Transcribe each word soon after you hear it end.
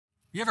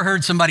You ever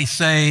heard somebody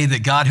say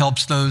that God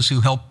helps those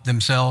who help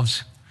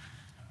themselves?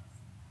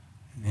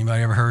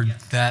 Anybody ever heard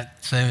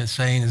that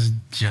saying is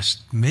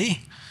just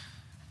me?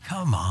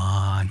 Come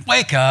on,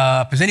 wake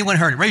up. Has anyone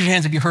heard it? Raise your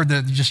hands if you've heard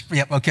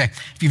okay.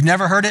 If you've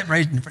never heard it,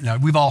 no,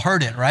 we've all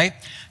heard it, right?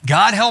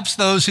 God helps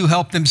those who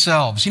help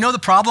themselves. You know, the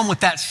problem with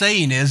that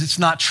saying is it's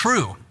not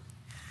true.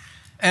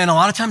 And a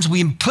lot of times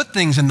we put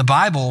things in the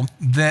Bible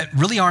that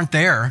really aren't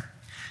there.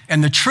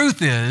 And the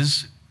truth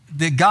is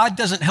that God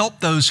doesn't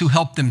help those who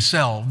help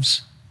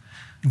themselves.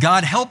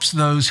 God helps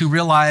those who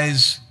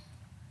realize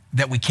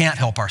that we can't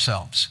help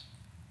ourselves.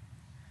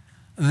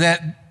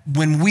 That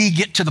when we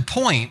get to the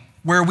point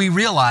where we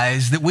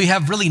realize that we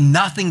have really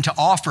nothing to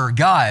offer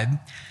God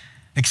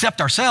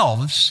except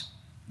ourselves,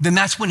 then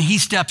that's when he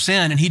steps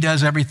in and he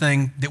does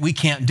everything that we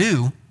can't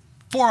do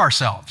for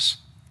ourselves.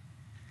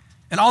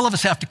 And all of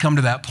us have to come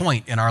to that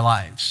point in our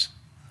lives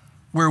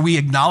where we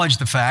acknowledge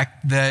the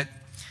fact that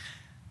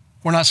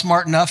we're not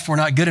smart enough, we're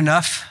not good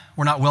enough,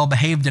 we're not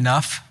well-behaved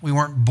enough, we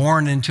weren't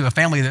born into a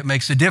family that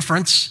makes a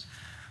difference,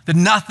 that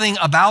nothing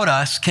about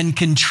us can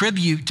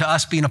contribute to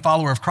us being a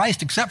follower of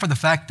Christ except for the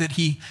fact that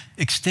he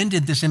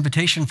extended this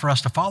invitation for us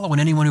to follow,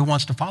 and anyone who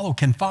wants to follow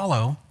can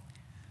follow.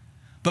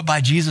 But by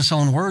Jesus'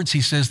 own words,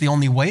 he says the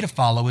only way to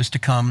follow is to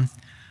come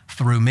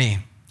through me.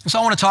 So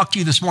I want to talk to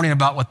you this morning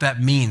about what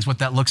that means, what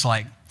that looks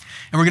like.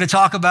 And we're going to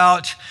talk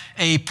about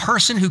a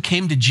person who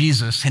came to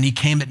Jesus and he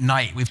came at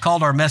night. We've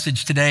called our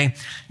message today,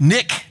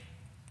 Nicodemus,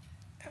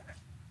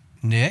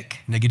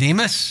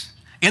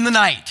 in the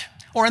night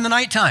or in the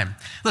nighttime.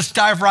 Let's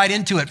dive right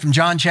into it from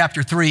John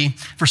chapter 3.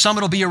 For some,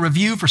 it'll be a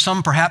review. For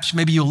some, perhaps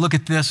maybe you'll look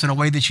at this in a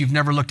way that you've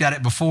never looked at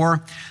it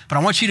before. But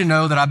I want you to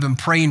know that I've been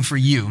praying for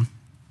you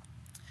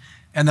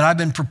and that I've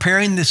been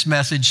preparing this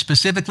message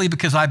specifically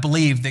because I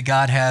believe that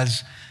God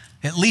has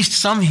at least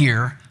some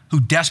here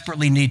who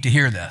desperately need to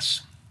hear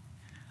this.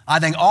 I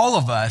think all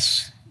of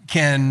us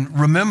can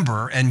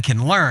remember and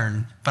can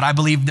learn, but I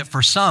believe that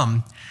for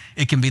some,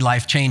 it can be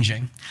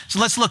life-changing. So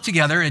let's look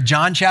together at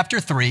John chapter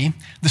 3,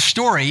 the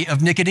story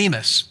of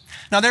Nicodemus.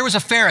 Now, there was a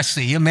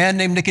Pharisee, a man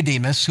named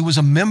Nicodemus, who was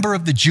a member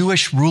of the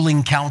Jewish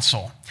ruling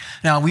council.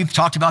 Now, we've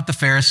talked about the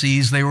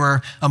Pharisees. They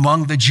were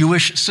among the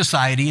Jewish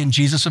society, and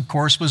Jesus, of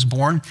course, was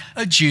born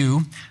a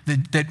Jew.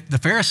 The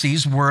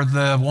Pharisees were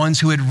the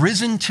ones who had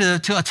risen to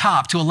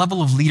a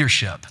level of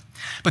leadership.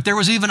 But there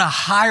was even a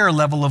higher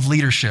level of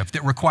leadership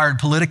that required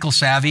political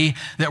savvy,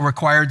 that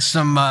required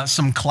some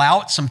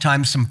clout,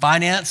 sometimes some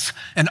finance,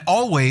 and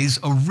always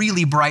a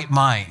really bright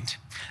mind.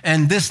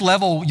 And this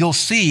level, you'll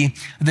see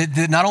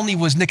that not only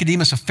was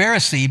Nicodemus a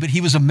Pharisee, but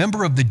he was a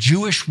member of the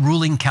Jewish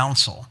ruling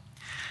council.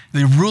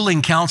 The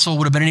ruling council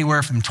would have been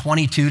anywhere from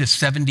 22 to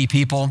 70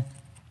 people,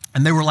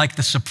 and they were like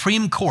the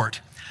Supreme Court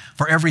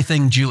for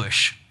everything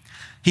Jewish.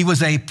 He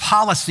was a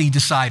policy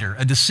decider,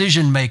 a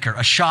decision maker,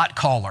 a shot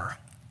caller.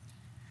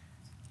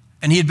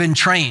 And he had been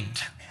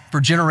trained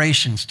for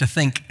generations to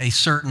think a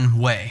certain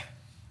way.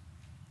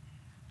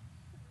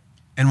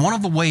 And one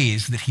of the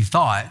ways that he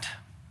thought,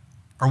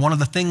 or one of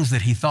the things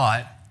that he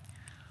thought,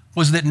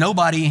 was that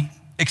nobody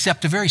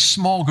except a very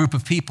small group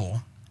of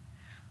people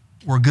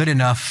were good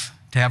enough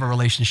to have a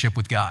relationship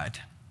with God.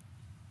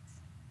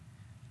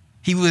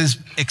 He was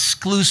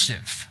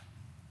exclusive.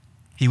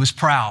 He was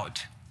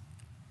proud.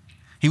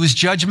 He was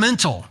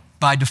judgmental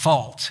by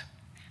default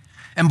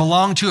and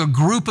belonged to a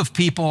group of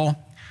people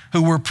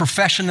who were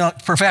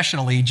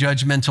professionally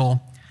judgmental,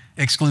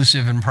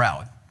 exclusive, and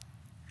proud.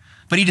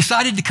 But he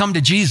decided to come to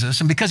Jesus,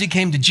 and because he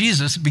came to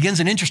Jesus, it begins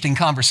an interesting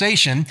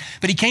conversation,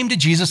 but he came to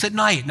Jesus at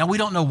night. Now, we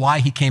don't know why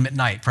he came at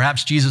night.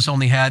 Perhaps Jesus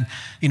only had,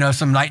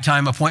 some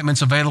nighttime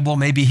appointments available.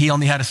 Maybe he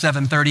only had a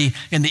 7:30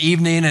 in the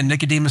evening, and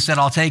Nicodemus said,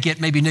 I'll take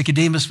it. Maybe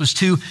Nicodemus was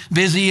too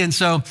busy, and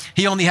so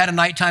he only had a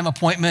nighttime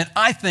appointment.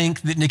 I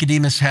think that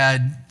Nicodemus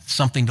had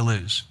something to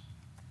lose.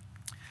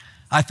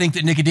 I think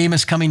that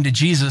Nicodemus coming to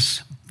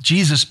Jesus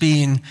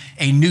being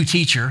a new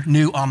teacher,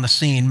 new on the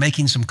scene,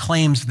 making some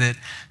claims that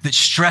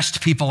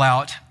stressed people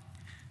out,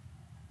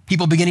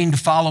 people beginning to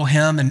follow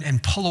him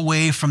and pull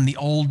away from the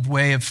old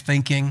way of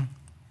thinking.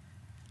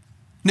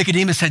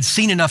 Nicodemus had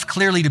seen enough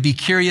clearly to be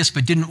curious,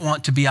 but didn't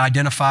want to be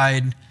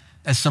identified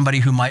as somebody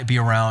who might be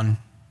around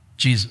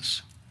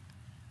Jesus.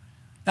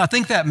 Now, I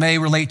think that may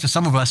relate to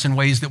some of us in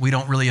ways that we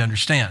don't really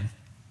understand,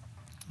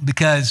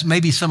 because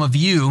maybe some of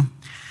you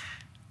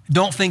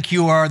don't think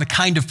you are the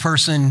kind of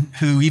person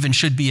who even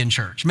should be in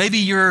church. Maybe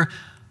you're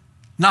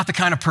not the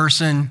kind of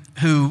person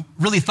who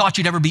really thought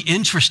you'd ever be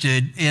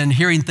interested in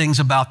hearing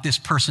things about this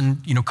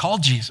person,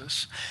 called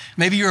Jesus.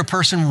 Maybe you're a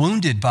person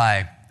wounded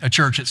by a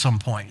church at some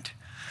point.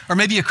 Or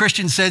maybe a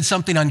Christian said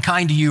something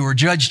unkind to you or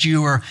judged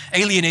you or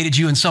alienated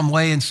you in some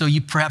way, and so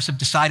you perhaps have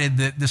decided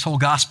that this whole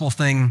gospel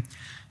thing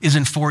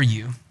isn't for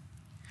you.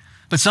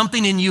 But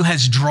something in you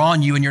has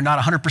drawn you and you're not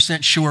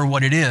 100% sure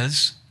what it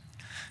is.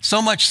 So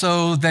much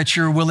so that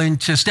you're willing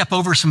to step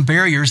over some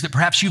barriers that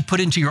perhaps you've put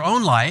into your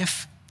own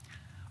life,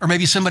 or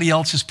maybe somebody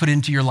else has put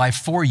into your life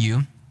for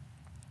you.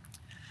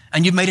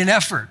 And you've made an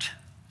effort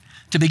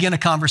to begin a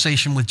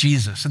conversation with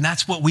Jesus. And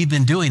that's what we've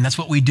been doing. That's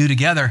what we do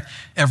together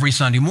every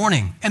Sunday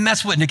morning. And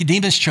that's what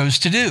Nicodemus chose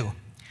to do.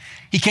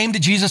 He came to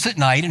Jesus at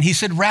night and he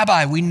said,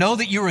 "Rabbi, we know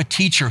that you're a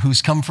teacher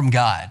who's come from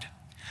God,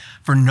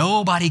 for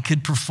nobody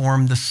could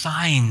perform the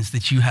signs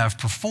that you have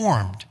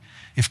performed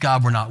if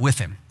God were not with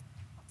him."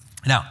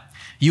 Now,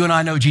 you and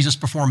I know Jesus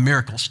performed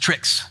miracles,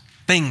 tricks,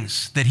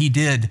 things that he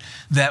did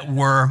that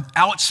were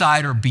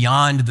outside or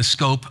beyond the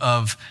scope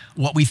of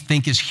what we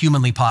think is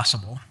humanly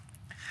possible.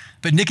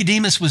 But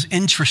Nicodemus was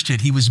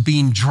interested, he was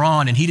being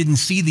drawn, and he didn't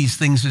see these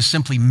things as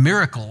simply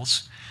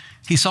miracles.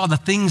 He saw the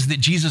things that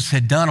Jesus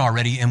had done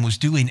already and was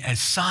doing as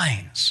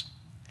signs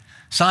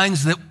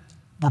that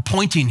were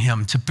pointing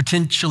him to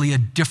potentially a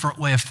different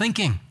way of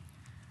thinking,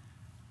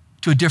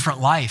 to a different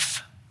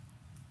life,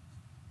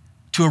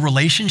 to a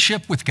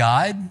relationship with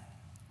God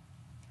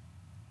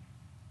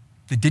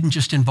that didn't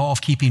just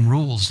involve keeping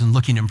rules and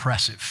looking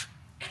impressive.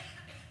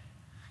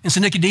 And so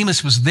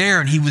Nicodemus was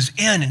there and he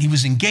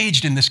was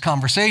engaged in this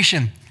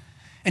conversation,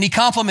 and he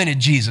complimented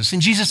Jesus.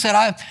 And Jesus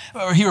said,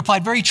 he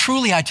replied, "Very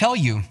truly, I tell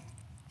you,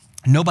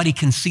 nobody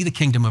can see the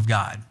kingdom of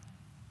God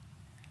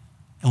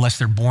unless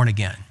they're born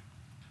again."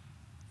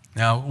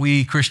 Now,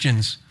 we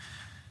Christians,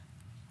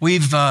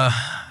 we've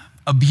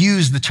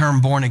abused the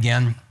term born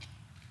again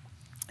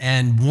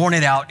and worn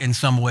it out in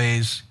some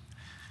ways.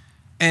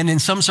 And in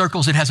some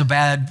circles, it has a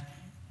bad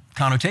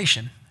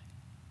connotation.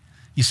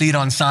 You see it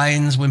on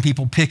signs when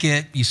people pick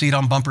it. You see it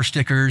on bumper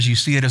stickers. You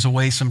see it as a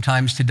way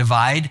sometimes to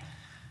divide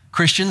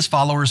Christians,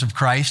 followers of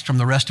Christ, from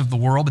the rest of the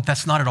world. But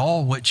that's not at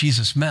all what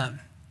Jesus meant.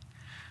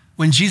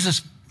 When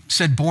Jesus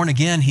said born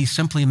again, he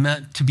simply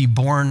meant to be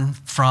born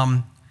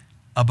from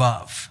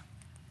above.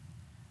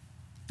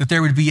 That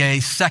there would be a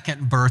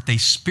second birth, a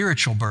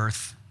spiritual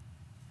birth,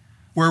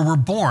 where we're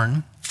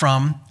born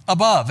from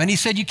above. And he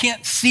said, you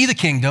can't see the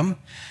kingdom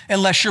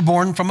unless you're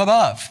born from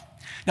above.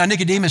 Now,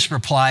 Nicodemus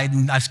replied,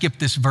 and I skipped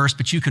this verse,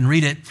 but you can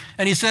read it.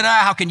 And he said,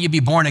 how can you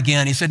be born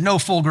again? He said, no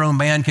full-grown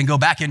man can go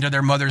back into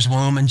their mother's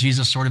womb. And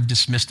Jesus sort of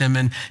dismissed him.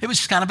 And it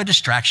was kind of a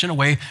distraction, a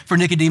way for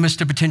Nicodemus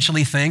to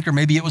potentially think, or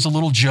maybe it was a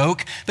little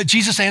joke. But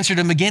Jesus answered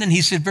him again, and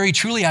he said, very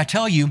truly, I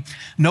tell you,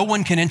 no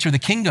one can enter the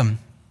kingdom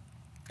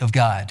of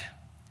God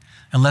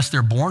unless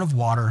they're born of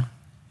water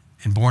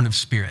and born of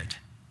spirit.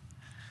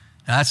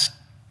 Now, that's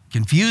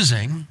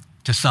confusing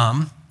to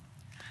some.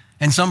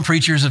 And some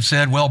preachers have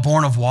said, well,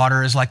 born of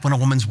water is like when a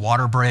woman's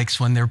water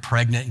breaks when they're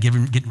pregnant,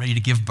 getting ready to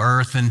give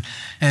birth.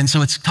 And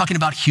so it's talking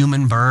about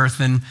human birth.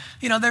 And,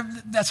 you know,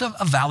 that's a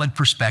valid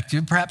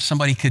perspective. Perhaps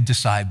somebody could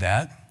decide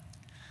that.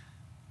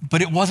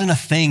 But it wasn't a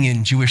thing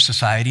in Jewish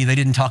society. They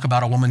didn't talk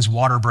about a woman's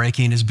water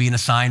breaking as being a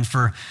sign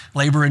for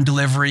labor and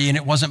delivery. And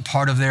it wasn't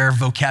part of their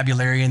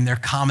vocabulary and their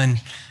common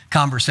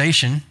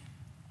conversation.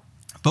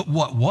 But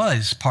what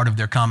was part of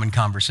their common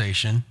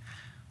conversation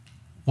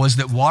was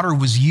that water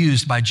was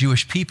used by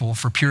Jewish people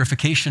for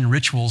purification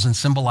rituals and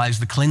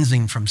symbolized the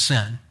cleansing from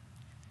sin.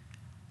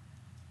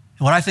 And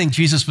what I think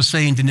Jesus was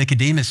saying to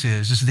Nicodemus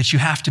is that you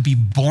have to be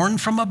born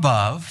from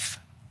above,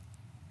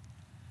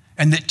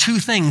 and that two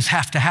things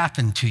have to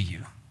happen to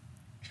you.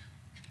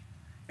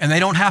 And they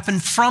don't happen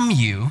from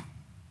you,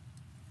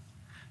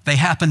 they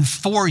happen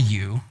for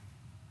you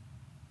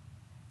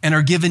and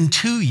are given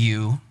to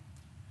you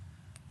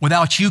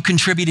without you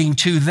contributing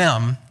to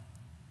them,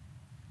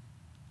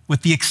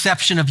 with the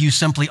exception of you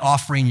simply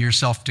offering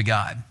yourself to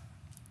God.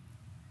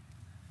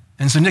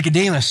 And so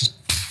Nicodemus,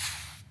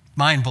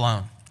 mind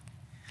blown.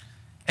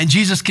 And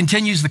Jesus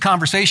continues the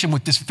conversation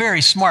with this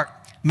very smart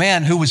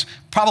man who was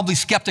probably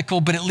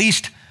skeptical, but at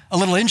least a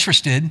little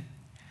interested.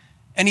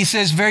 And he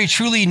says, very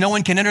truly, no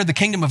one can enter the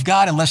kingdom of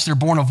God unless they're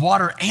born of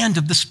water and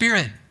of the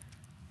Spirit.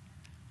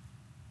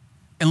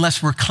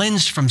 Unless we're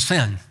cleansed from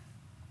sin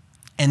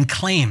and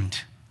claimed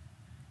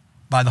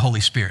by the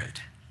Holy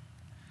Spirit,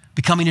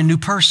 becoming a new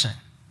person.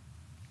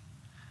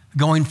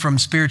 Going from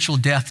spiritual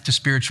death to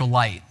spiritual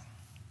light,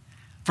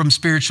 from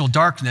spiritual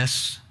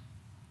darkness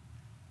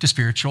to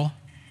spiritual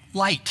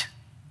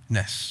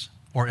lightness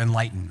or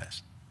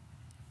enlightenment.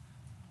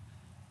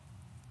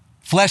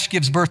 Flesh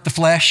gives birth to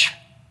flesh,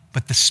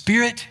 but the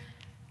Spirit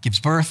gives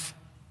birth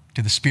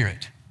to the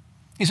Spirit.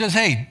 He says,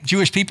 hey,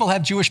 Jewish people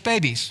have Jewish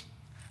babies.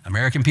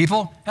 American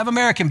people have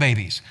American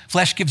babies.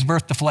 Flesh gives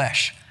birth to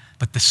flesh,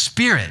 but the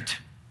Spirit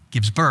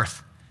gives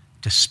birth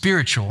to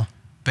spiritual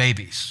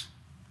babies.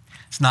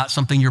 It's not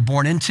something you're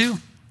born into,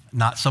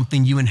 not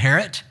something you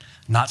inherit,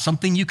 not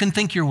something you can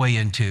think your way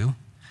into,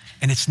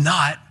 and it's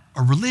not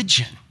a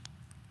religion.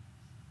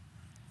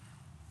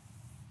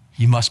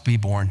 You must be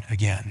born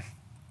again.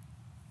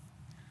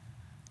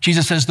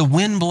 Jesus says the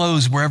wind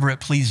blows wherever it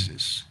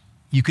pleases.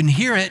 You can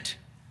hear it,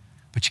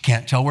 but you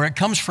can't tell where it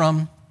comes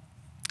from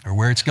or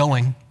where it's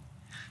going.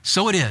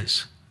 So it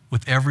is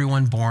with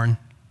everyone born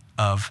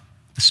of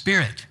the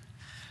Spirit.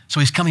 So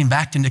he's coming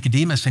back to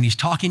Nicodemus and he's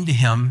talking to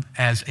him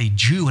as a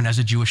Jew and as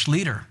a Jewish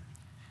leader.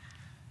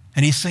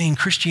 And he's saying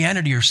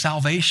Christianity or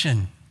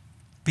salvation,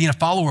 being a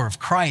follower of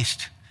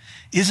Christ,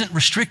 isn't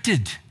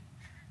restricted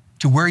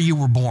to where you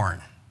were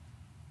born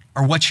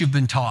or what you've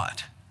been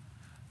taught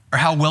or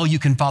how well you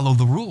can follow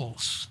the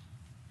rules.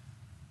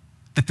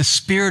 that the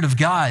Spirit of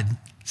God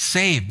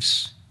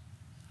saves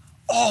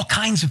all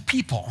kinds of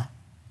people,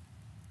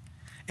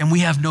 and we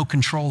have no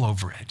control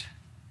over it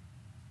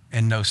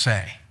and no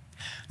say.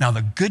 Now,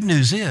 the good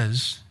news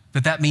is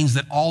that means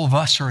that all of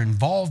us are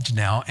involved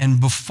now, and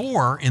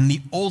before, in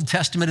the Old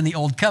Testament and the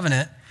Old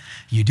Covenant,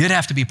 you did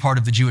have to be part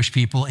of the Jewish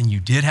people, and you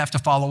did have to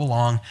follow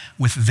along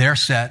with their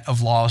set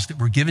of laws that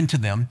were given to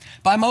them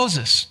by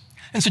Moses.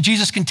 And so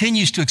Jesus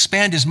continues to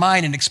expand his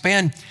mind and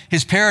expand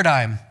his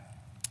paradigm.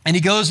 And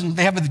he goes and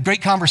they have a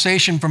great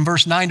conversation from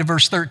verse 9 to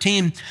verse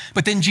 13.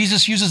 But then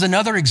Jesus uses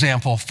another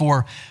example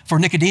for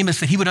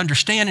Nicodemus that he would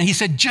understand. And he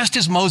said, just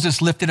as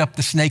Moses lifted up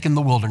the snake in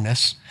the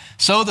wilderness,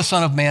 so the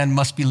Son of Man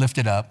must be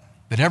lifted up,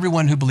 that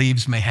everyone who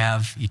believes may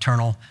have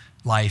eternal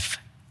life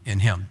in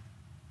him.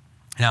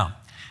 Now,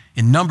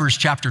 in Numbers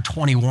chapter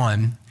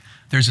 21,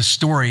 there's a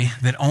story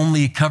that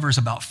only covers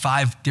about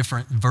 5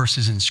 different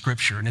verses in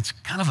Scripture. And it's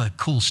kind of a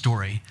cool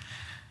story,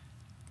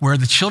 where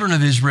the children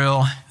of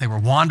Israel, they were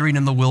wandering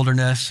in the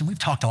wilderness. And we've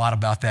talked a lot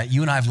about that.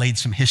 You and I have laid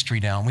some history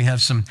down. We have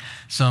some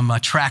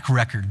track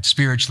record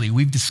spiritually.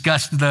 We've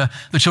discussed the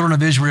children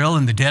of Israel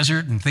in the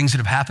desert and things that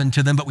have happened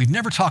to them, but we've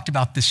never talked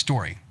about this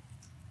story.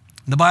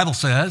 The Bible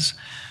says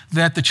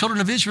that the children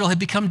of Israel had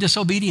become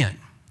disobedient.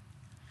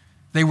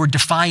 They were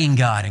defying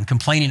God and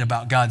complaining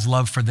about God's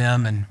love for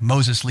them and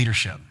Moses'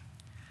 leadership.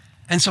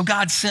 And so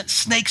God sent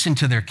snakes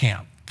into their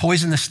camp,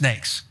 poisonous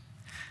snakes,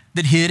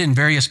 that hid in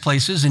various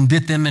places and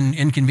bit them in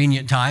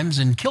inconvenient times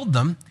and killed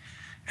them.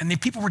 And the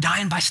people were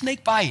dying by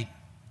snake bite.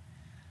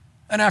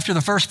 And after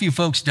the first few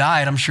folks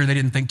died, I'm sure they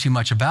didn't think too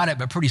much about it,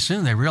 but pretty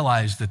soon they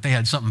realized that they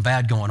had something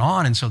bad going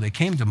on. And so they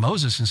came to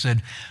Moses and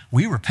said,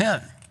 we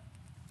repent.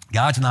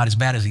 God's not as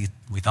bad as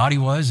we thought he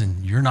was,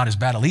 and you're not as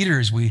bad a leader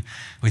as we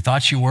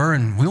thought you were,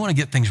 and we want to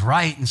get things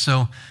right. And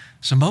so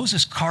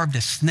Moses carved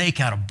a snake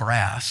out of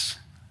brass,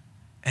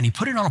 and he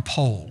put it on a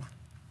pole.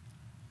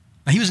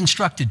 Now, he was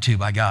instructed to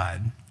by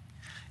God.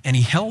 And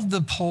he held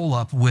the pole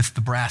up with the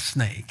brass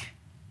snake.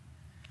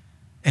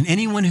 And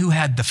anyone who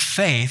had the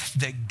faith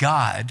that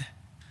God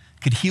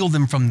could heal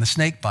them from the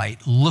snake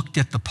bite looked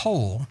at the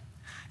pole,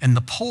 and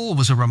the pole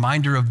was a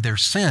reminder of their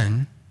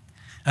sin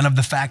and of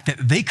the fact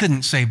that they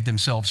couldn't save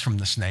themselves from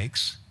the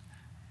snakes.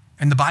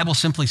 And the Bible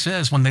simply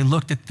says when they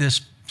looked at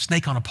this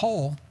snake on a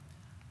pole,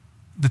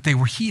 that they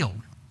were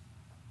healed.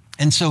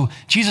 And so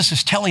Jesus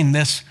is telling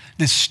this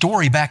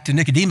story back to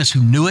Nicodemus,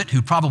 who knew it,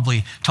 who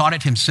probably taught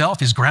it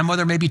himself. His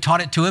grandmother maybe taught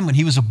it to him when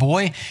he was a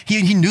boy.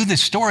 He knew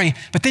this story.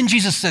 But then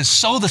Jesus says,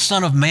 so the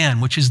Son of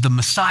Man, which is the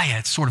Messiah,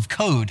 it's sort of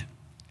code,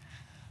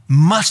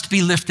 must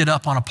be lifted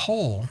up on a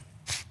pole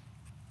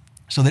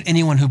so that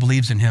anyone who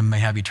believes in him may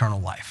have eternal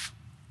life.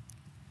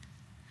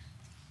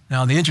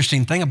 Now, the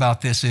interesting thing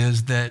about this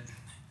is that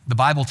the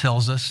Bible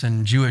tells us,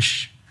 and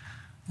Jewish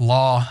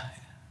law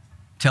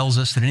tells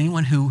us, that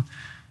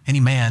any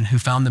man who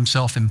found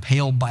themselves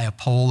impaled by a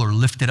pole or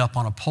lifted up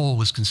on a pole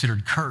was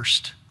considered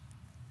cursed.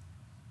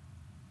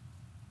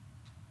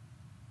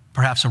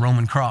 Perhaps a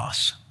Roman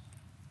cross.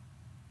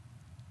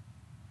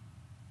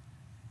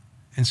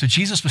 And so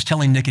Jesus was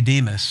telling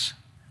Nicodemus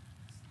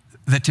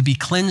that to be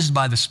cleansed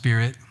by the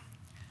Spirit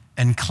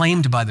and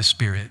claimed by the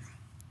Spirit,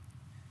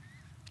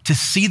 to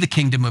see the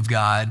kingdom of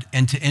God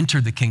and to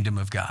enter the kingdom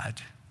of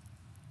God,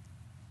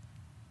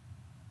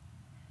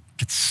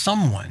 that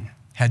someone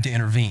had to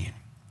intervene.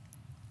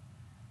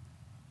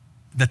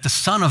 That the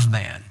Son of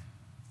Man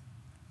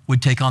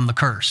would take on the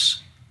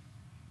curse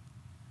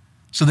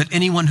so that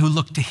anyone who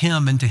looked to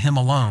him and to him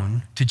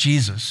alone, to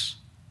Jesus,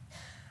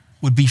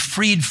 would be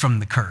freed from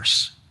the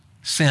curse,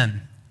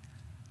 sin,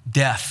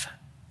 death,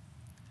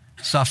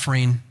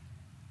 suffering,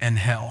 and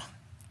hell.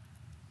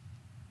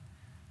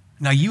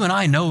 Now, you and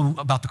I know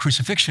about the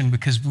crucifixion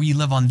because we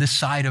live on this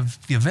side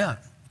of the event,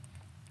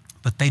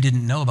 but they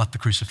didn't know about the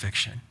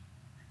crucifixion.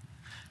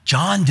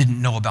 John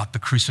didn't know about the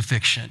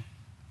crucifixion.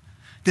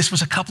 This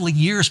was a couple of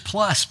years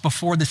plus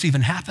before this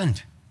even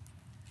happened.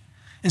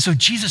 And so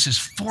Jesus is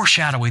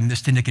foreshadowing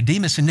this to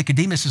Nicodemus, and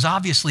Nicodemus is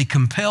obviously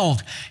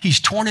compelled.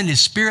 He's torn in his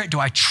spirit. Do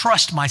I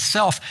trust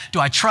myself? Do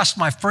I trust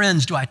my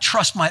friends? Do I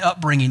trust my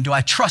upbringing? Do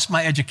I trust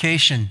my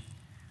education?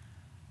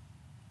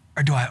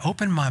 Or do I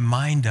open my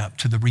mind up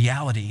to the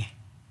reality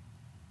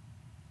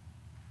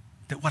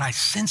that what I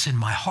sense in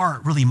my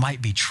heart really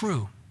might be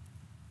true?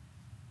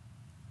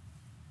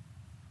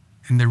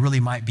 And there really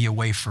might be a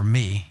way for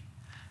me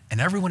and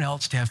everyone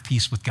else to have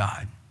peace with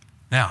God.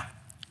 Now,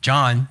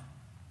 John,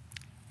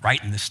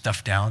 writing this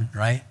stuff down,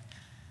 right?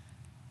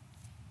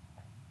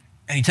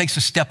 And he takes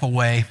a step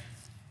away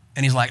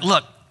and he's like,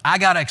 look, I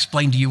got to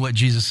explain to you what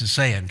Jesus is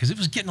saying, because it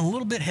was getting a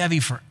little bit heavy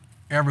for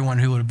everyone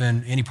who would have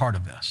been any part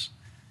of this.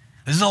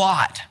 This is a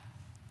lot.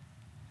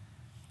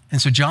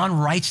 And so John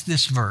writes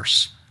this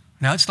verse.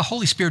 Now, it's the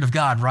Holy Spirit of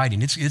God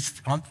writing. It's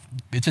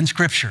in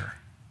Scripture.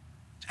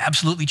 It's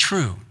absolutely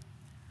true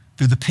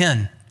through the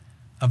pen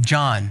of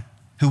John,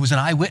 who was an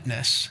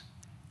eyewitness.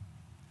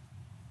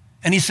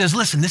 And he says,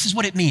 listen, this is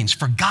what it means.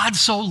 For God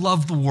so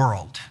loved the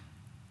world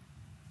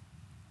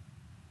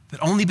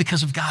that only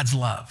because of God's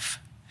love,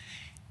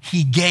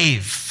 he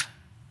gave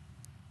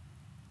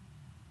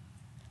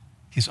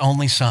his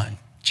only Son,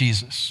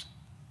 Jesus.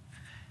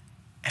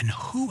 And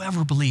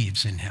whoever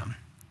believes in him,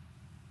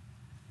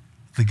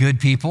 the good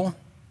people,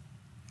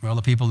 well,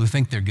 the people who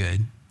think they're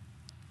good,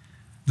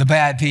 the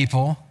bad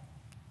people,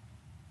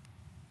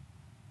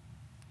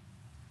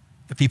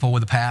 the people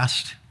with a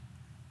past,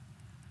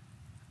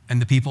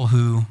 and the people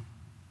who,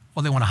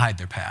 well, they want to hide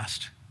their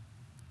past.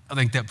 I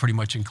think that pretty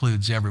much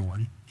includes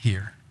everyone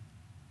here.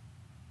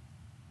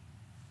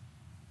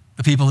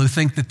 The people who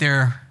think that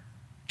they're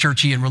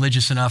churchy and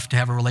religious enough to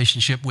have a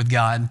relationship with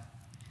God.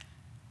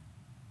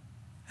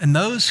 And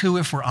those who,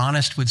 if we're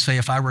honest, would say,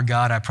 if I were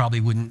God, I probably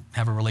wouldn't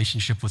have a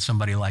relationship with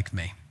somebody like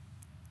me.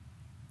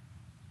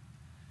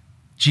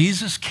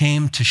 Jesus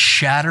came to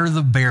shatter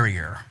the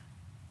barrier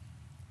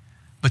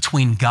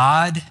between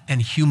God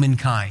and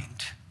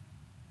humankind,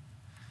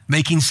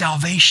 making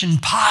salvation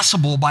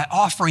possible by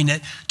offering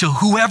it to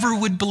whoever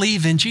would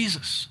believe in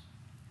Jesus.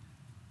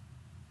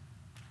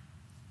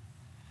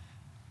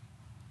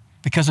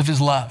 Because of his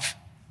love,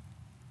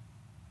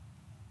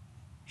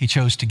 he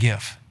chose to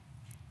give.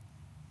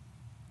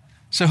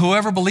 So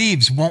whoever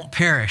believes won't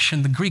perish.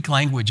 And the Greek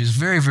language is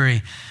very,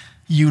 very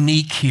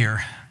unique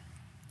here.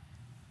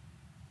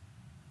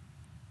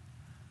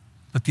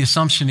 But the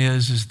assumption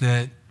is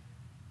that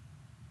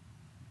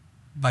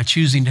by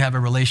choosing to have a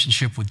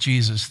relationship with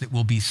Jesus, that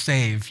we'll be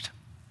saved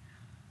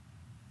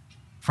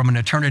from an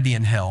eternity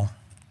in hell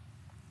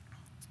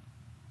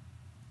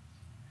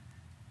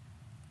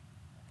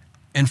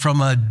and from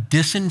a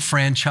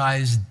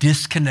disenfranchised,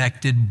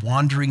 disconnected,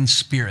 wandering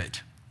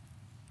spirit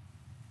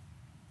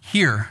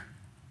here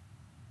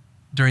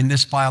during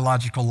this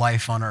biological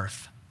life on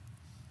earth,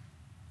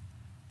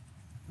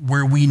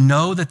 where we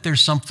know that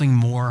there's something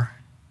more,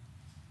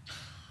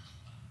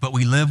 but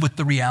we live with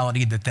the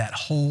reality that that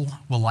hole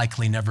will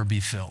likely never be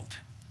filled.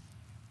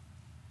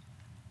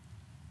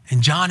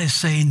 And John is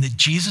saying that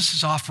Jesus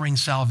is offering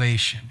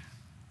salvation.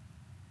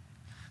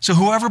 So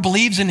whoever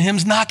believes in him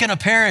is not going to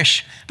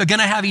perish, but going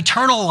to have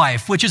eternal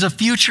life, which is a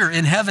future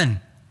in heaven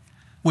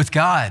with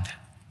God.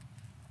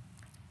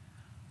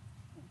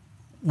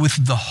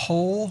 With the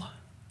whole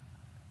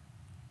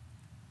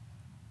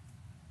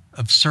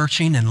of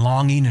searching and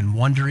longing and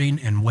wondering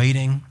and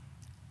waiting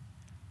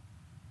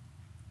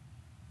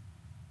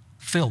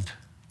filled.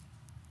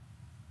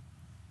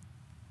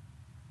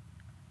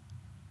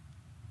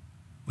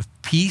 With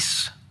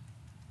peace,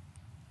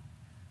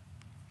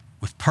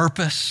 with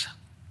purpose,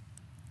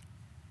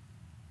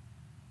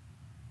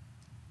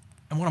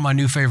 and one of my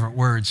new favorite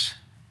words,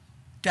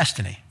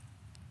 destiny.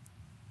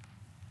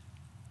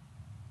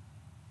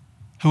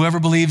 Whoever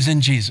believes in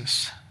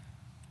Jesus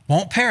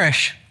won't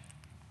perish,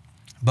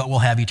 but will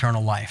have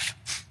eternal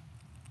life.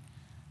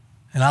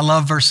 And I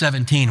love verse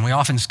 17. We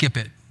often skip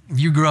it. If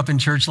you grew up in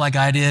church like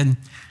I did,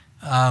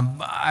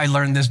 I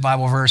learned this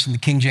Bible verse in the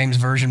King James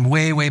Version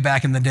way, way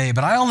back in the day,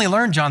 but I only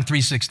learned John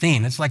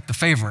 3:16. It's like the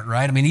favorite,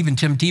 right? I mean, even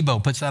Tim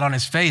Tebow puts that on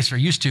his face, or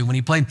used to when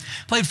he played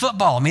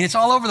football. I mean, it's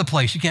all over the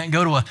place. You can't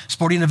go to a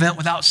sporting event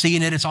without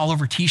seeing it. It's all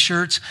over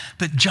t-shirts.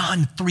 But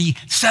John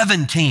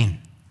 3:17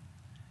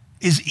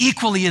 is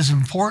equally as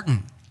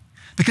important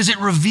because it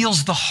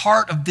reveals the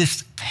heart of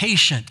this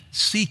patient,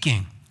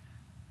 seeking,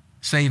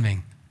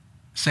 saving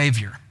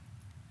Savior.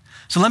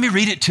 So let me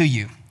read it to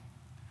you.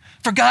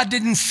 For God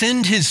didn't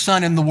send his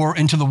Son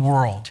into the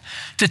world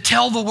to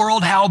tell the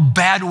world how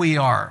bad we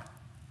are,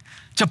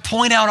 to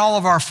point out all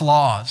of our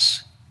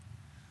flaws,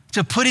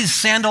 to put his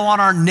sandal on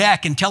our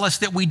neck and tell us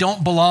that we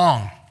don't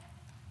belong.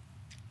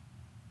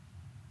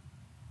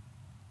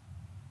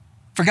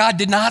 For God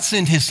did not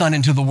send his Son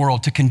into the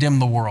world to condemn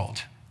the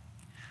world,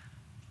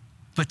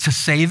 but to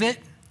save it,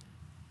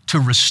 to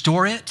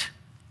restore it,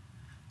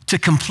 to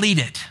complete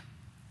it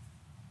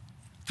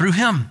through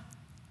him.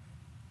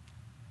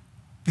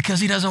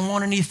 Because he doesn't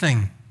want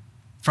anything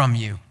from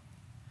you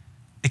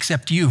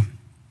except you.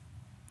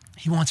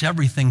 He wants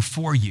everything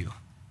for you.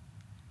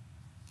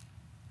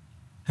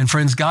 And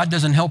friends, God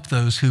doesn't help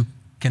those who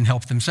can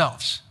help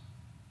themselves.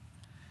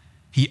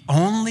 He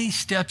only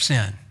steps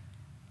in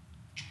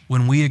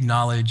when we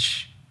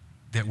acknowledge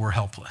that we're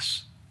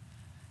helpless.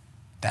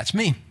 That's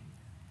me.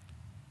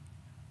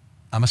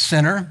 I'm a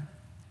sinner,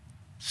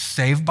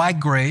 saved by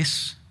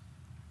grace,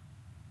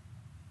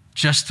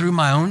 just through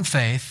my own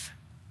faith,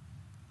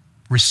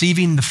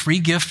 receiving the free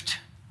gift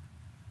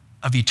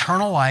of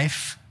eternal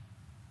life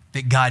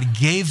that God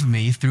gave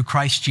me through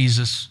Christ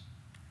Jesus,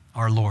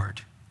 our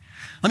Lord.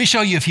 Let me show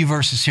you a few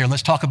verses here.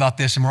 Let's talk about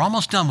this, and we're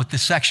almost done with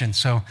this section,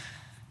 so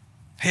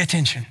pay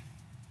attention.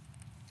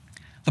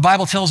 The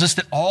Bible tells us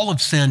that all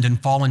have sinned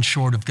and fallen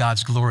short of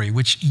God's glory,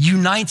 which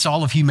unites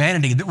all of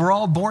humanity, that we're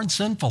all born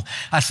sinful.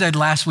 I said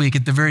last week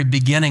at the very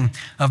beginning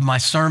of my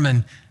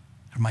sermon,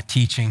 or my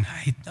teaching,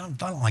 I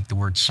don't like the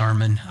word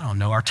sermon, I don't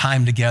know, our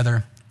time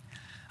together.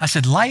 I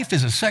said, life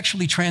is a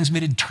sexually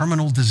transmitted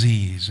terminal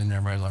disease. And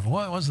everybody's like,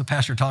 what was the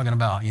pastor talking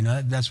about? You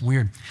know, that's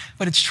weird.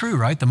 But it's true,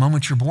 right? The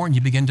moment you're born, you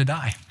begin to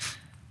die.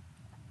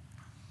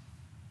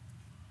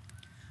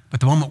 But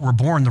the moment we're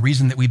born, the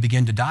reason that we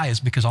begin to die is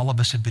because all of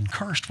us have been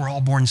cursed. We're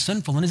all born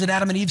sinful. And is it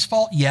Adam and Eve's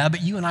fault? Yeah,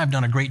 but you and I have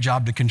done a great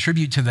job to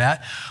contribute to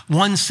that.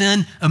 One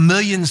sin, a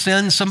million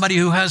sins, somebody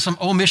who has some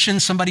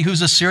omissions, somebody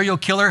who's a serial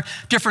killer,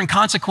 different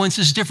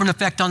consequences, different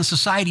effect on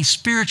society,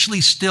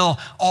 spiritually still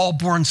all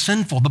born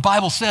sinful. The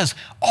Bible says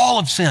all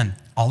have sinned.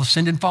 All have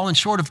sinned and fallen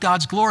short of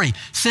God's glory.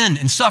 Sin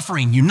and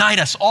suffering unite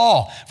us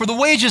all. For the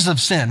wages of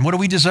sin, what do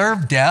we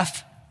deserve?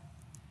 Death.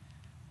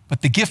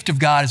 But the gift of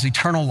God is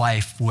eternal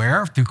life.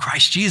 Where? Through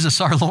Christ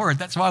Jesus our Lord.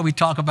 That's why we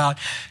talk about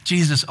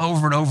Jesus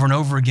over and over and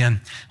over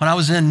again. When I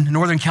was in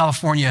Northern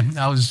California,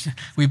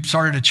 we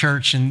started a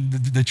church, and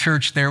the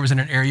church there was in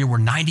an area where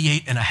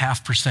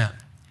 98.5%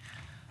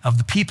 of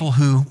the people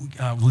who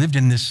lived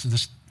in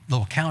this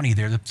little county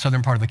there, the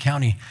southern part of the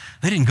county,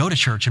 they didn't go to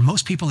church. And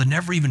most people had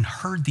never even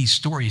heard these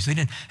stories. They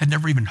had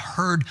never even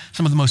heard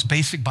some of the most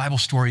basic Bible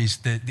stories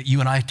that you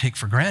and I take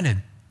for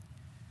granted.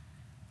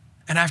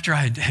 And after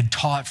I had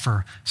taught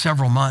for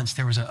several months,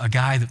 there was a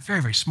guy, the very,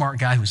 very smart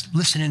guy, who was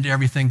listening to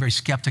everything very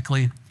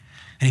skeptically. And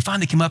he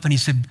finally came up and he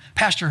said,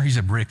 Pastor, he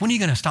said, Rick, when are you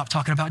going to stop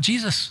talking about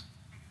Jesus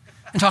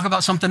and talk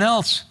about something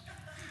else?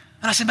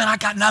 And I said, man, I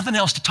got nothing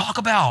else to talk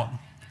about.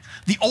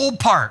 The old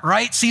part,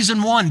 right?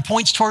 Season 1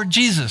 points toward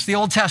Jesus, the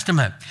Old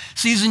Testament.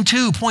 Season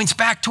 2 points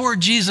back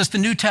toward Jesus, the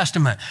New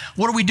Testament.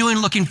 What are we doing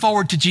looking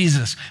forward to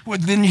Jesus?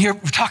 Then here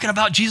we're talking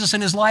about Jesus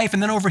and his life.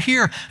 And then over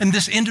here in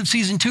this end of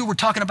season 2, we're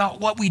talking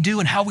about what we do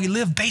and how we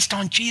live based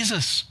on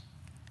Jesus.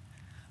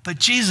 But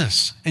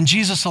Jesus and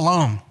Jesus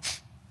alone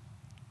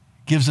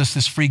gives us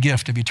this free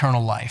gift of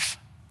eternal life.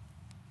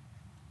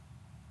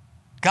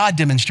 God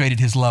demonstrated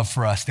his love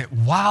for us that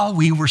while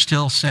we were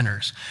still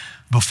sinners,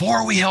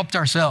 before we helped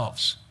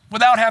ourselves,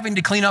 without having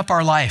to clean up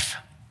our life,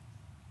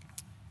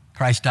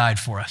 Christ died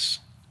for us.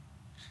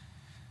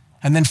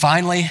 And then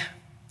finally,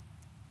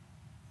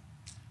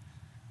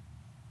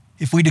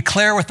 if we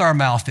declare with our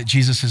mouth that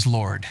Jesus is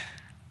Lord,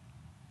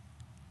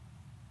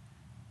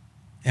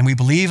 and we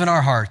believe in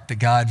our heart that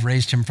God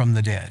raised him from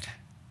the dead,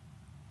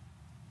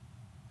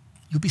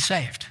 you'll be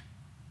saved.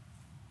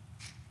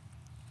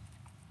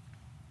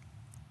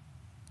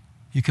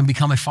 You can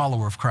become a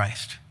follower of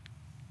Christ.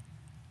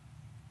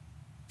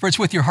 For it's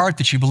with your heart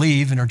that you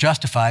believe and are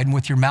justified, and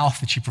with your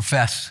mouth that you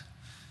profess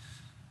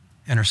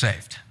and are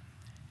saved.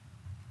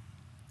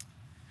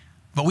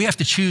 But we have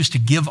to choose to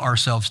give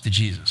ourselves to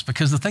Jesus,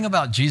 because the thing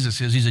about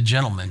Jesus is he's a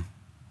gentleman.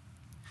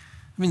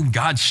 I mean,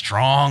 God's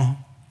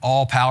strong,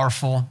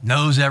 all-powerful,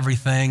 knows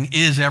everything,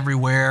 is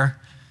everywhere.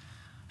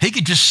 He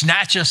could just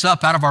snatch us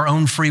up out of our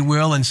own free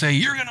will and say,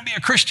 you're going to be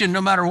a Christian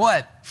no matter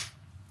what.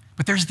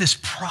 But there's this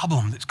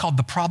problem that's called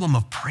the problem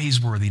of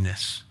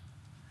praiseworthiness.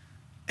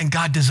 And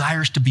God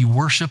desires to be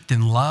worshiped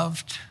and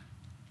loved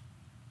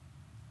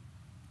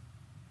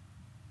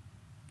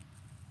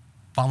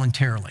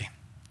voluntarily.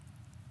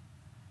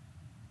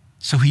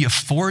 So he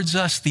affords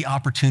us the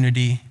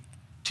opportunity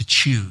to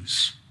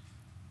choose.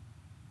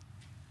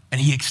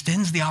 And he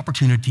extends the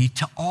opportunity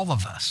to all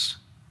of us.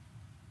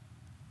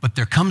 But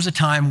there comes a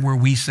time where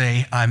we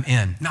say, I'm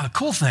in. Now, the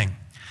cool thing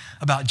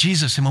about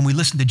Jesus, and when we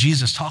listen to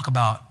Jesus talk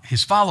about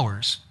his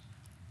followers,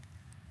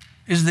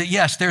 is that,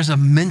 yes, there's a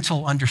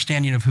mental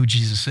understanding of who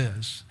Jesus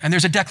is. And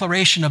there's a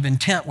declaration of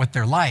intent with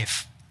their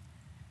life.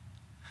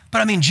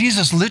 But I mean,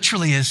 Jesus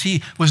literally, as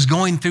he was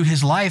going through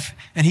his life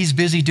and he's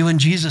busy doing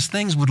Jesus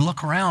things, would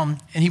look around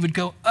and he would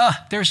go,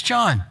 there's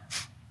John,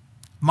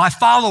 my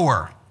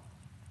follower,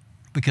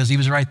 because he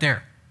was right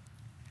there.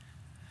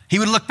 He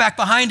would look back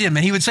behind him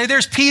and he would say,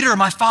 there's Peter,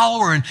 my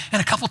follower. And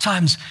a couple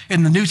times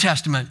in the New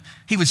Testament,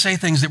 he would say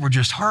things that were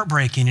just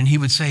heartbreaking. And he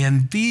would say,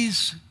 and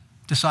these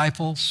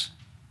disciples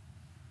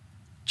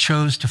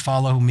chose to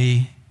follow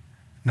me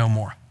no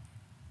more.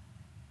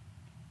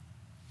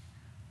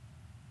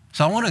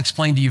 So I want to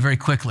explain to you very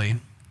quickly,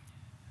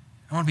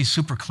 I want to be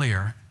super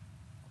clear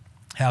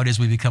how it is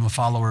we become a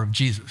follower of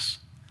Jesus.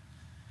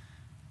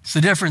 It's the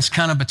difference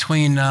kind of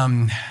between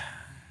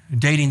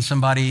dating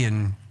somebody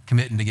and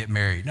committing to get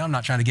married. Now, I'm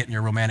not trying to get in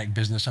your romantic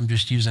business. I'm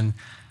just using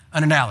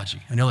an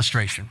analogy, an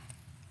illustration.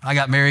 I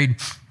got married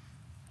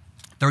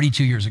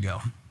 32 years ago.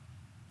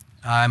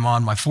 I'm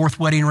on my 4th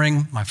wedding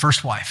ring, my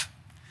first wife.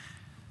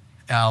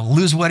 I'll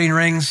lose wedding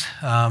rings.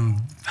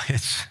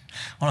 It's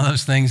one of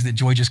those things that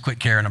Joy just quit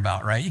caring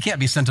about, right? You can't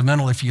be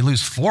sentimental if you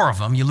lose 4 of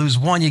them. You lose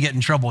one, you get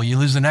in trouble. You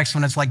lose the next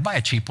one, it's like, buy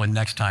a cheap one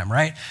next time,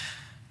 right?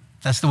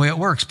 That's the way it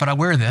works. But I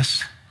wear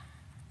this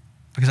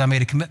because I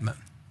made a commitment.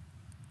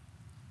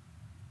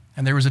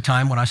 And there was a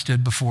time when I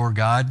stood before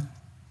God,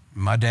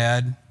 my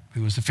dad,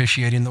 who was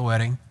officiating the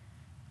wedding,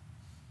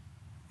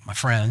 my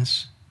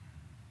friends,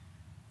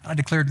 and I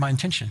declared my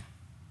intention.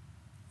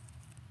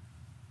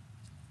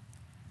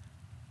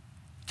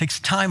 It takes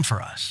time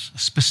for us, a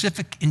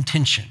specific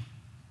intention,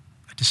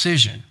 a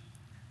decision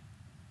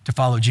to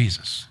follow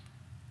Jesus.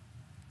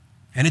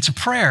 And it's a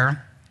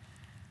prayer,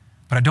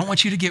 but I don't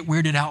want you to get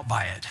weirded out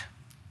by it.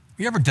 Have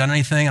you ever done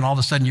anything and all of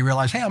a sudden you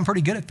realize, hey, I'm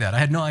pretty good at that. I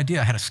had no idea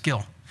I had a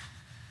skill.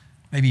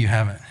 Maybe you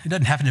haven't. It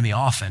doesn't happen to me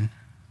often.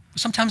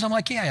 But sometimes I'm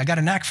like, yeah, I got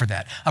a knack for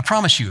that. I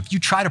promise you, if you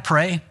try to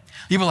pray,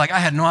 you'll be like, I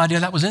had no idea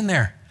that was in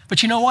there.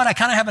 But you know what? I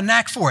kind of have a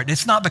knack for it.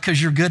 It's not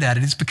because you're good at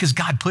it. It's because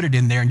God put it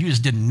in there and you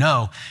just didn't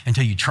know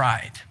until you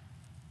tried.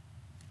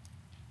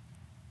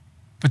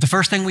 But the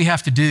first thing we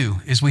have to do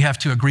is we have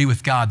to agree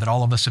with God that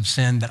all of us have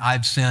sinned, that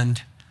I've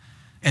sinned,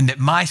 and that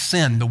my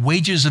sin, the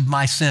wages of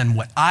my sin,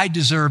 what I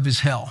deserve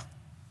is hell.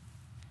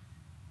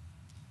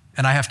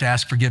 And I have to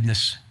ask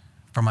forgiveness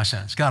for my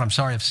sins. God, I'm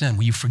sorry I've sinned.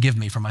 Will you forgive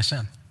me for my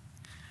sin?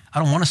 I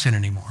don't want to sin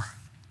anymore.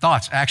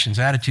 Thoughts, actions,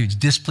 attitudes,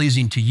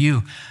 displeasing to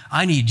you.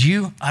 I need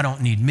you. I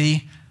don't need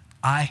me.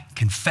 I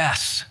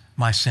confess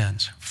my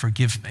sins.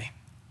 Forgive me.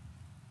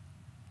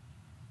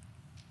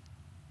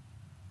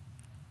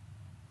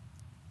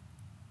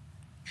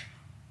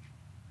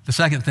 The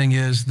second thing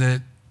is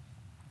that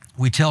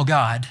we tell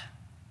God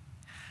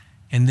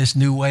in this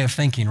new way of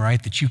thinking,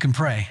 right, that you can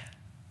pray.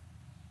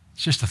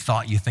 It's just a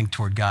thought you think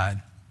toward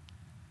God.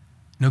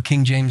 No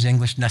King James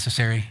English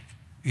necessary.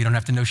 You don't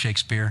have to know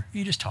Shakespeare.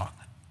 You just talk.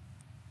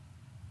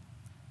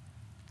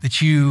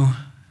 That you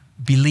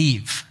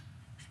believe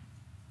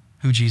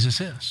who Jesus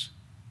is.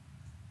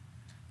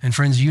 And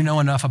friends, you know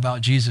enough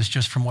about Jesus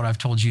just from what I've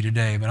told you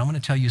today, but I'm going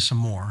to tell you some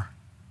more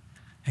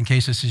in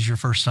case this is your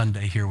first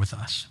Sunday here with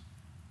us.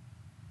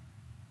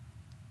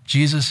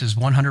 Jesus is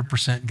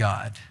 100%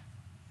 God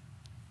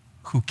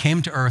who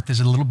came to earth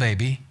as a little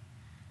baby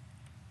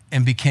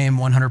and became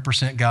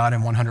 100% God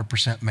and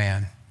 100%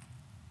 man.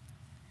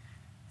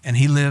 And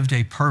he lived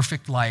a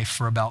perfect life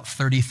for about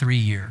 33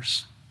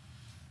 years.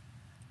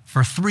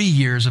 For 3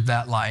 years of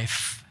that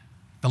life,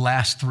 the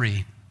last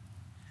 3,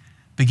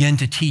 began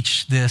to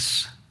teach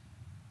this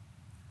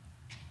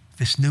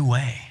new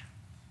way,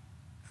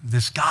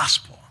 this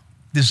gospel,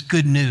 this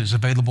good news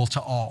available to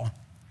all.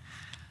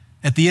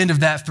 At the end of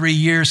that 3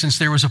 years, since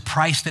there was a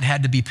price that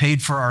had to be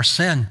paid for our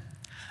sin,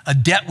 a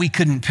debt we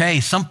couldn't pay,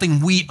 something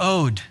we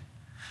owed,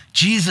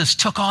 Jesus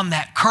took on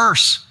that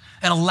curse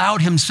and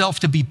allowed himself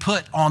to be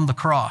put on the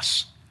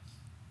cross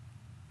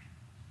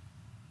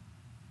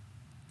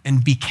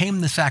and became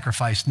the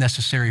sacrifice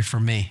necessary for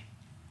me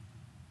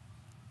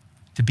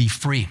to be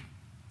free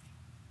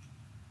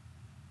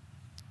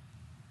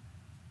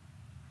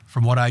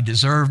from what I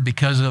deserve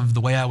because of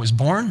the way I was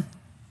born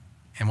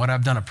and what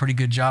I've done a pretty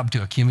good job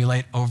to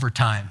accumulate over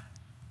time.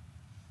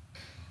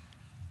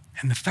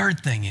 And the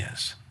third thing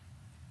is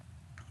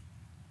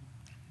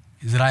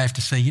that I have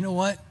to say, you know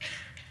what?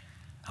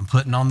 I'm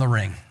putting on the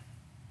ring.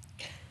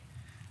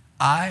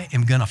 I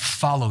am going to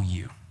follow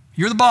you.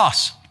 You're the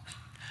boss.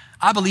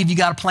 I believe you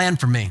got a plan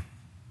for me.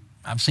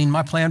 I've seen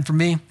my plan for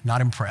me,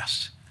 not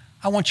impressed.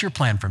 I want your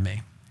plan for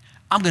me.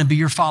 I'm going to be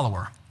your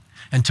follower.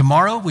 And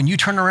tomorrow, when you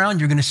turn around,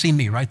 you're going to see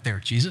me right there,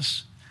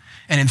 Jesus.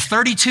 And in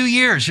 32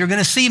 years, you're going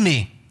to see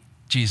me,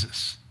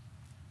 Jesus.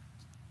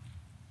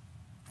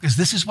 Because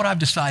this is what I've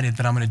decided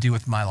that I'm going to do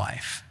with my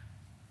life.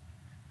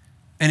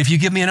 And if you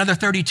give me another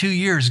 32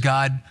 years,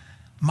 God,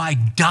 my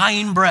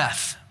dying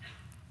breath,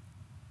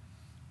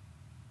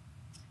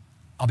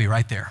 I'll be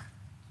right there.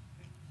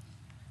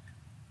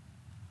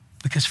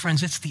 Because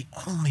friends, it's the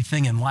only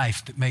thing in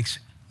life that makes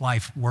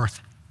life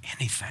worth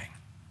anything.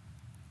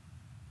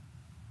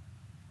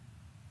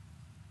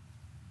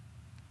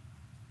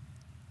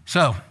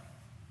 So,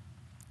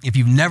 if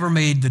you've never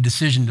made the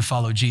decision to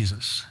follow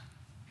Jesus,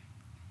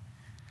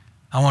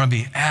 I want to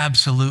be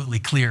absolutely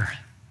clear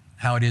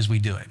how it is we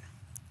do it.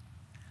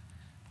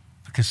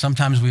 Because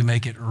sometimes we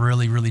make it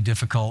really, really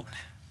difficult,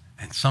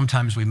 and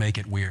sometimes we make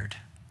it weird.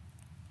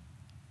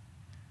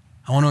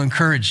 I want to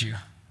encourage you,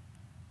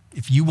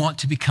 if you want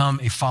to become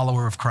a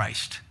follower of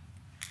Christ,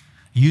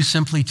 you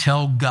simply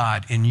tell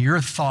God in your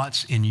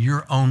thoughts, in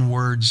your own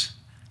words,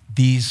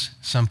 these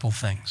simple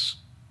things.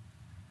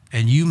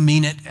 And you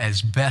mean it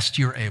as best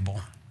you're able.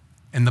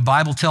 And the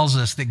Bible tells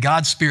us that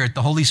God's Spirit,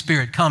 the Holy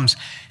Spirit, comes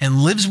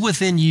and lives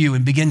within you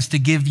and begins to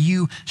give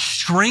you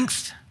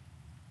strength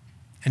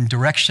and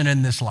direction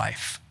in this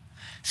life,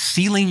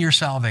 sealing your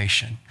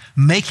salvation,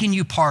 making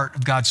you part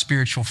of God's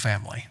spiritual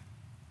family.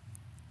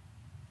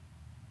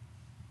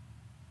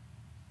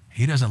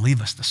 He doesn't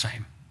leave us the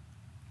same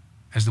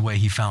as the way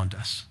he found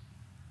us.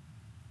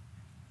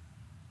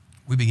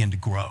 We begin to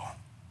grow.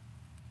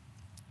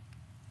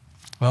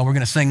 Well, we're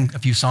going to sing a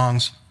few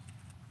songs.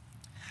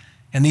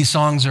 And these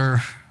songs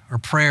are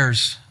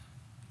prayers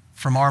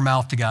from our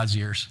mouth to God's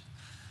ears.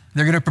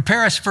 They're going to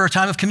prepare us for a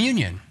time of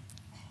communion,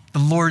 the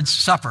Lord's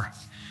Supper.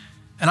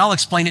 And I'll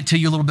explain it to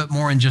you a little bit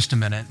more in just a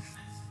minute.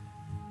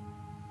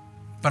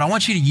 But I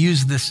want you to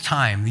use this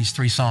time, these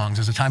 3 songs,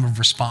 as a time of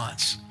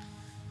response.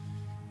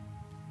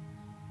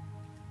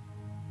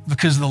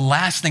 Because the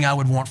last thing I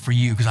would want for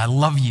you, because I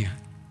love you,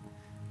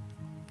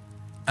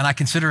 and I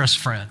consider us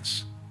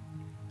friends,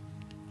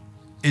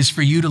 is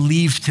for you to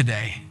leave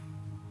today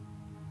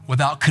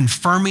without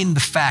confirming the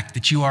fact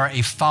that you are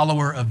a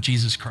follower of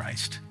Jesus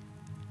Christ.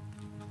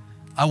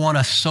 I want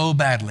us so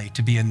badly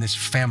to be in this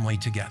family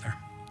together.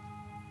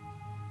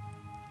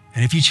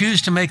 And if you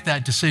choose to make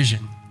that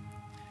decision,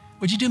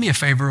 would you do me a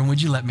favor and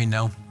would you let me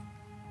know?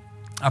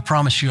 I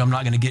promise you I'm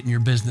not going to get in your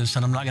business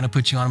and I'm not going to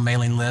put you on a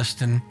mailing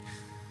list and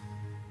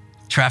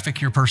traffic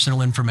your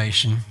personal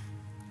information.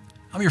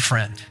 I'm your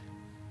friend.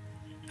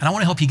 And I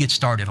want to help you get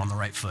started on the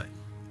right foot.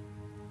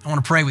 I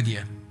want to pray with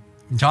you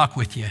and talk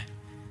with you.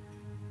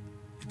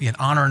 It'd be an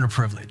honor and a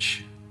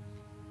privilege.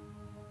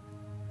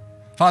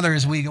 Father,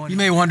 as we go, you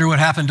may wonder what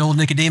happened to old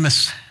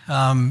Nicodemus.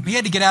 He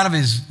had to get out of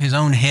his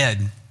own head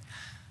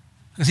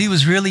because he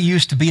was really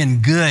used to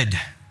being good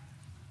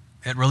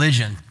at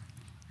religion.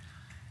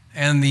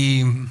 And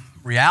the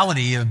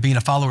reality of being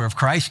a follower of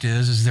Christ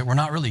is that we're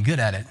not really good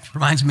at it. It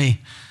reminds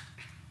me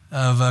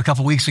of a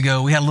couple weeks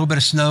ago. We had a little bit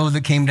of snow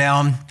that came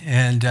down,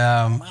 and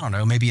I don't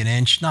know, maybe an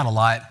inch, not a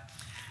lot.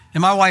 And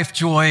my wife,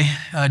 Joy,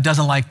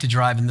 doesn't like to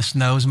drive in the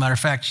snow. As a matter of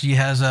fact, she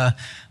has an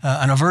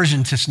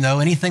aversion to snow.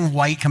 Anything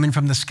white coming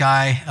from the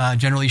sky,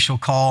 generally she'll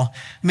call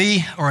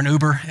me or an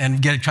Uber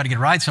and try to get a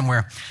ride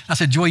somewhere. I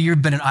said, Joy,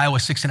 you've been in Iowa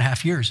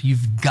 6.5 years.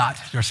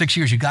 Or 6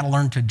 years, you've got to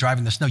learn to drive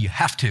in the snow. You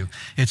have to.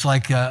 It's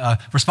like a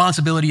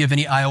responsibility of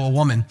any Iowa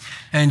woman.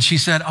 And she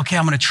said, okay,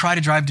 I'm going to try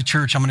to drive to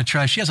church. I'm going to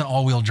try. She has an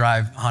all-wheel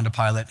drive Honda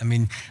Pilot. I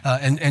mean,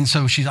 and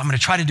so I'm going to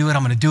try to do it.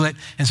 I'm going to do it.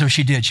 And so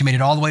she did. She made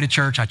it all the way to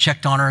church. I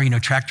checked on her,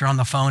 tracked her on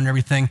the phone and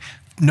everything.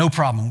 No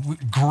problem.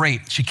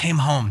 Great. She came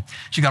home.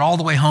 She got all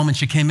the way home and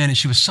she came in and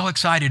she was so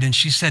excited. And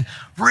she said,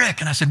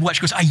 Rick. And I said, what?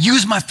 She goes, I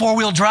use my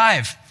 4-wheel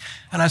drive.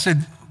 And I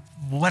said,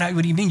 what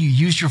do you mean you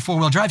used your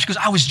 4-wheel drive? She goes,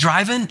 I was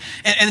driving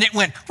and it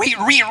went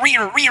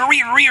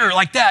rear,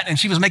 like that. And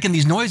she was making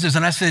these noises.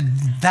 And I said,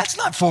 that's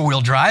not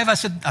 4-wheel drive. I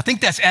said, I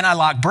think that's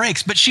anti-lock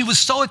brakes. But she was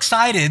so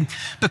excited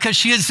because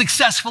she had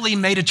successfully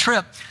made a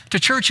trip to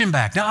church and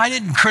back. Now, I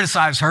didn't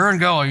criticize her and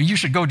go, you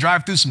should go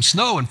drive through some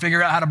snow and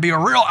figure out how to be a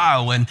real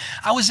Iowan.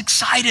 I was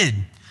excited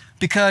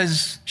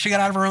because she got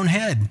out of her own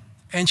head.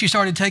 And she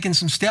started taking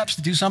some steps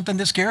to do something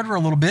that scared her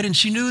a little bit. And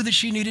she knew that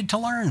she needed to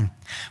learn.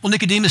 Well,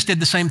 Nicodemus did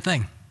the same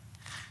thing.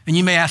 And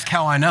you may ask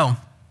how I know,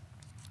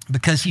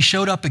 because he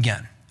showed up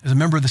again as a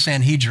member of the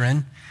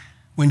Sanhedrin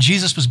when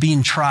Jesus was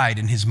being tried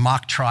in his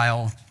mock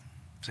trial.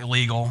 It's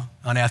illegal,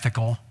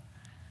 unethical.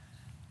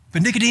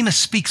 But Nicodemus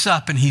speaks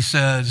up and he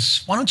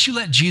says, why don't you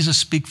let Jesus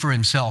speak for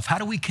himself? How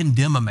do we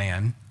condemn a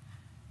man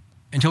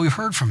until we've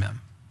heard from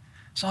him?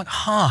 So I'm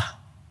like,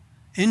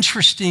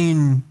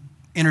 interesting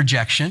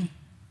interjection.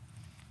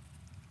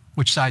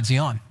 Which side's he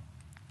on?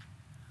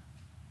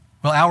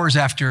 Well, hours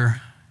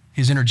after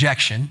his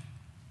interjection,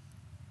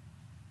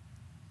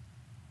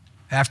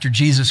 after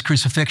Jesus'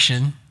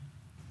 crucifixion,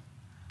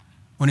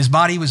 when his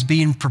body was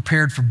being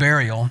prepared for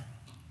burial,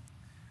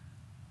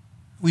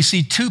 we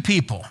see two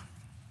people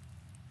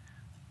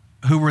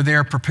who were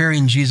there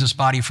preparing Jesus'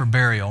 body for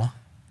burial.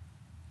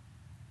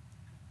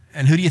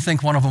 And who do you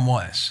think one of them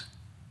was?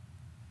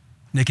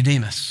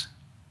 Nicodemus.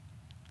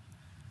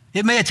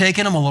 It may have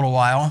taken him a little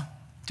while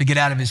to get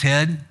out of his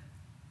head.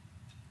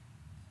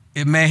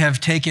 It may have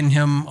taken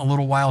him a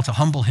little while to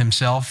humble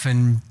himself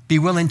and be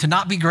willing to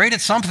not be great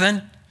at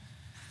something,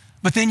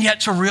 but then yet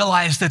to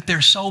realize that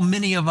there's so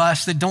many of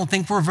us that don't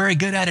think we're very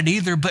good at it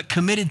either, but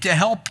committed to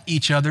help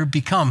each other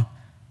become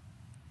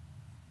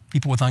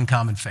people with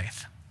uncommon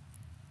faith.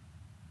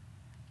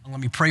 Let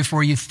me pray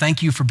for you.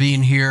 Thank you for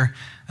being here.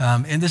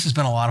 And this has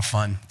been a lot of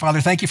fun.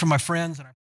 Father, thank you for my friends.